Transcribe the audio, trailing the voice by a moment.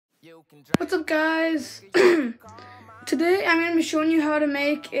What's up, guys? Today I'm going to be showing you how to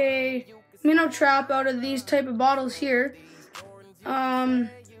make a minnow trap out of these type of bottles here. What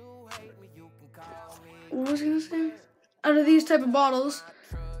was I going to say? Out of these type of bottles.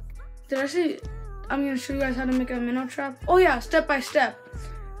 Did I say I'm going to show you guys how to make a minnow trap? Oh yeah, step by step.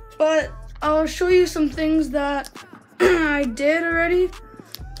 But I'll show you some things that I did already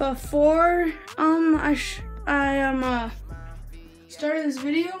before I started this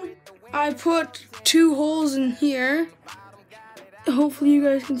video. I put 2 holes in here. Hopefully you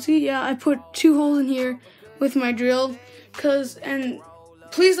guys can see. Yeah, I put 2 holes in here with my drill. And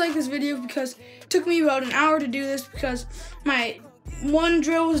please like this video because it took me about an hour to do this because my one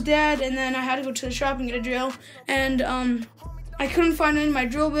drill was dead and then I had to go to the shop and get a drill. And I couldn't find any of my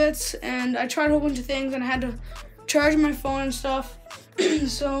drill bits and I tried a whole bunch of things and I had to charge my phone and stuff.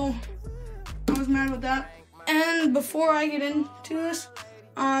 So I was mad with that. And before I get into this,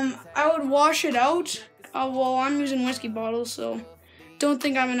 I would wash it out. Well, I'm using whiskey bottles, so don't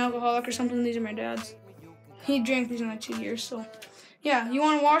think I'm an alcoholic or something. These are my dad's. He drank these in like 2 years, so yeah, you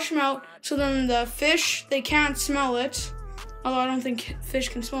want to wash them out so then the fish, they can't smell it. Although I don't think fish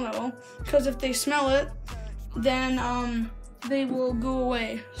can smell that well, because if they smell it, then they will go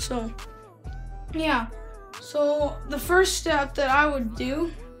away. So yeah, so the first step that I would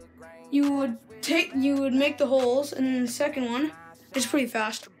do, you would make the holes, and then the second one, it's pretty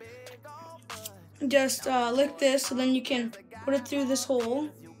fast. Just lick this, so then you can put it through this hole,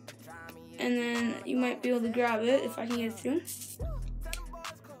 and then you might be able to grab it if I can get it through.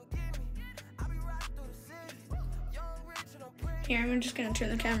 Here, I'm just gonna turn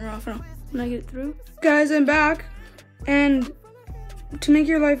the camera off when I get it through. Guys, I'm back, and to make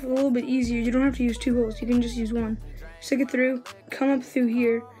your life a little bit easier, you don't have to use 2 holes. You can just use 1. Stick it through, come up through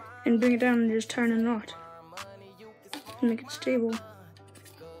here, and bring it down and just tie in a knot. Make it stable.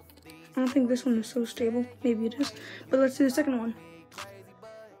 I don't think this one is so stable. Maybe it is. But let's do the second one.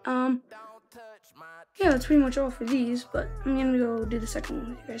 Yeah, that's pretty much all for these, but I'm gonna go do the second one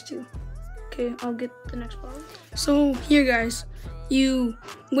with you guys too. Okay, I'll get the next bottle. So here, guys,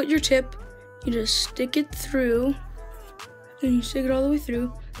 with your tip, you just stick it through, and you stick it all the way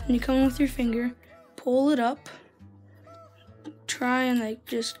through, and you come in with your finger, pull it up, try and like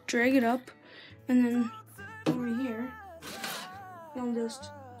just drag it up, and then over here, you'll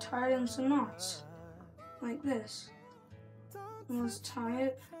just tie it in some knots, like this. And let's tie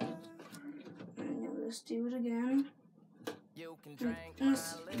it, and you'll just do it again.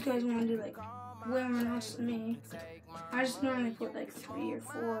 Unless you guys want to do like way more knots than me. I just normally put like 3 or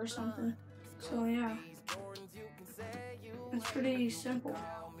 4 or something. So yeah, it's pretty simple.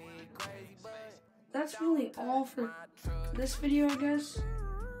 That's really all for this video, I guess.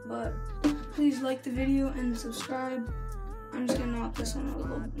 But please like the video and subscribe. I'm just gonna knock this one a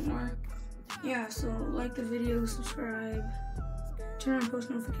little bit more. Yeah, so like the video, subscribe, turn on post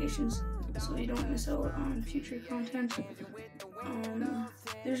notifications so you don't miss out on future content.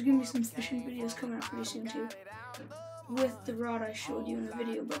 There's gonna be some fishing videos coming up pretty soon too, with the rod I showed you in the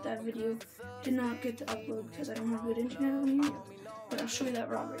video, but that video did not get to upload because I don't have good internet on here. But I'll show you that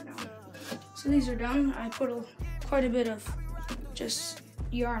rod right now. So these are done. I put quite a bit of just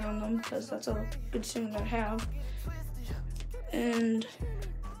yarn on them because that's a good thing that I have. And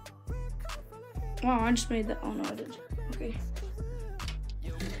wow, I just made that. Oh no, I did. Okay.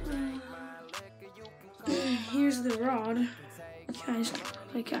 Here's the rod. You guys,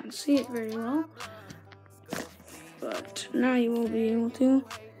 I can't see it very well, but now you will be able to.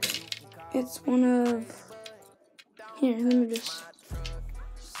 It's one of. Here, let me just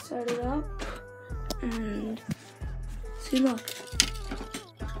set it up and see. Look,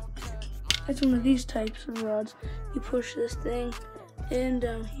 it's one of these types of rods. You push this thing in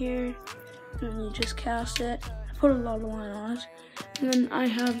down here, and then you just cast it. I put a lot of line on it, and then I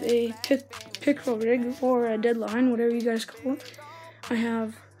have a pickerel rig or a deadline, whatever you guys call it. I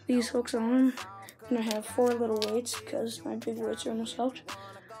have these hooks on them, and I have 4 little weights because my big weights are almost out.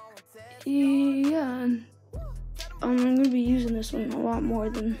 Yeah, and I'm going to be using this one a lot more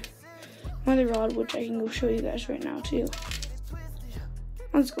than my other rod, which I can go show you guys right now too.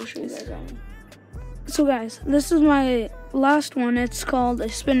 Let's go show you guys that one. So guys, this is my last one. It's called a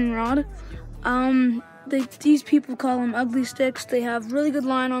spinning rod. These people call them ugly sticks. They have really good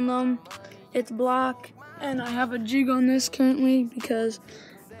line on them. It's black, and I have a jig on this currently because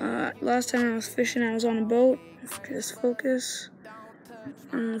last time I was fishing, I was on a boat. Just focus.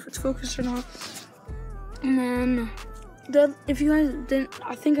 I don't know if it's focused or not. And then, if you guys didn't,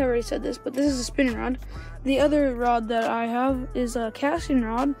 I think I already said this, but this is a spinning rod. The other rod that I have is a casting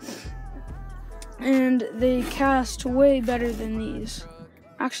rod, and they cast way better than these.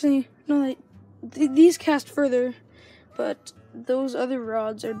 Actually, no, these cast further, but those other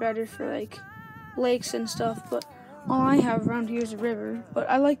rods are better for like lakes and stuff. But all I have around here is a river. But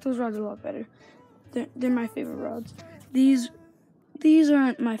I like those rods a lot better. They're my favorite rods. These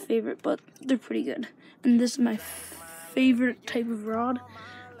aren't my favorite, but they're pretty good. And this is my favorite type of rod.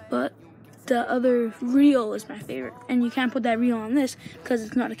 But the other reel is my favorite. And you can't put that reel on this because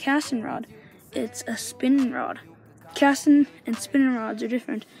it's not a casting rod. It's a spinning rod. Casting and spinning rods are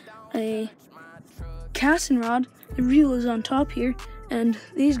different. A casting rod, the reel is on top here, and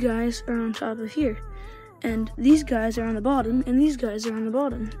these guys are on top of here. And these guys are on the bottom, and these guys are on the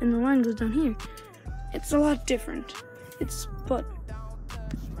bottom, and the line goes down here. It's a lot different. But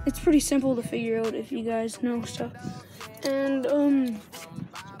it's pretty simple to figure out if you guys know stuff. And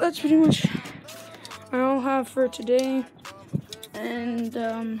that's pretty much all I have for today. And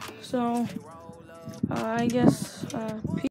so I guess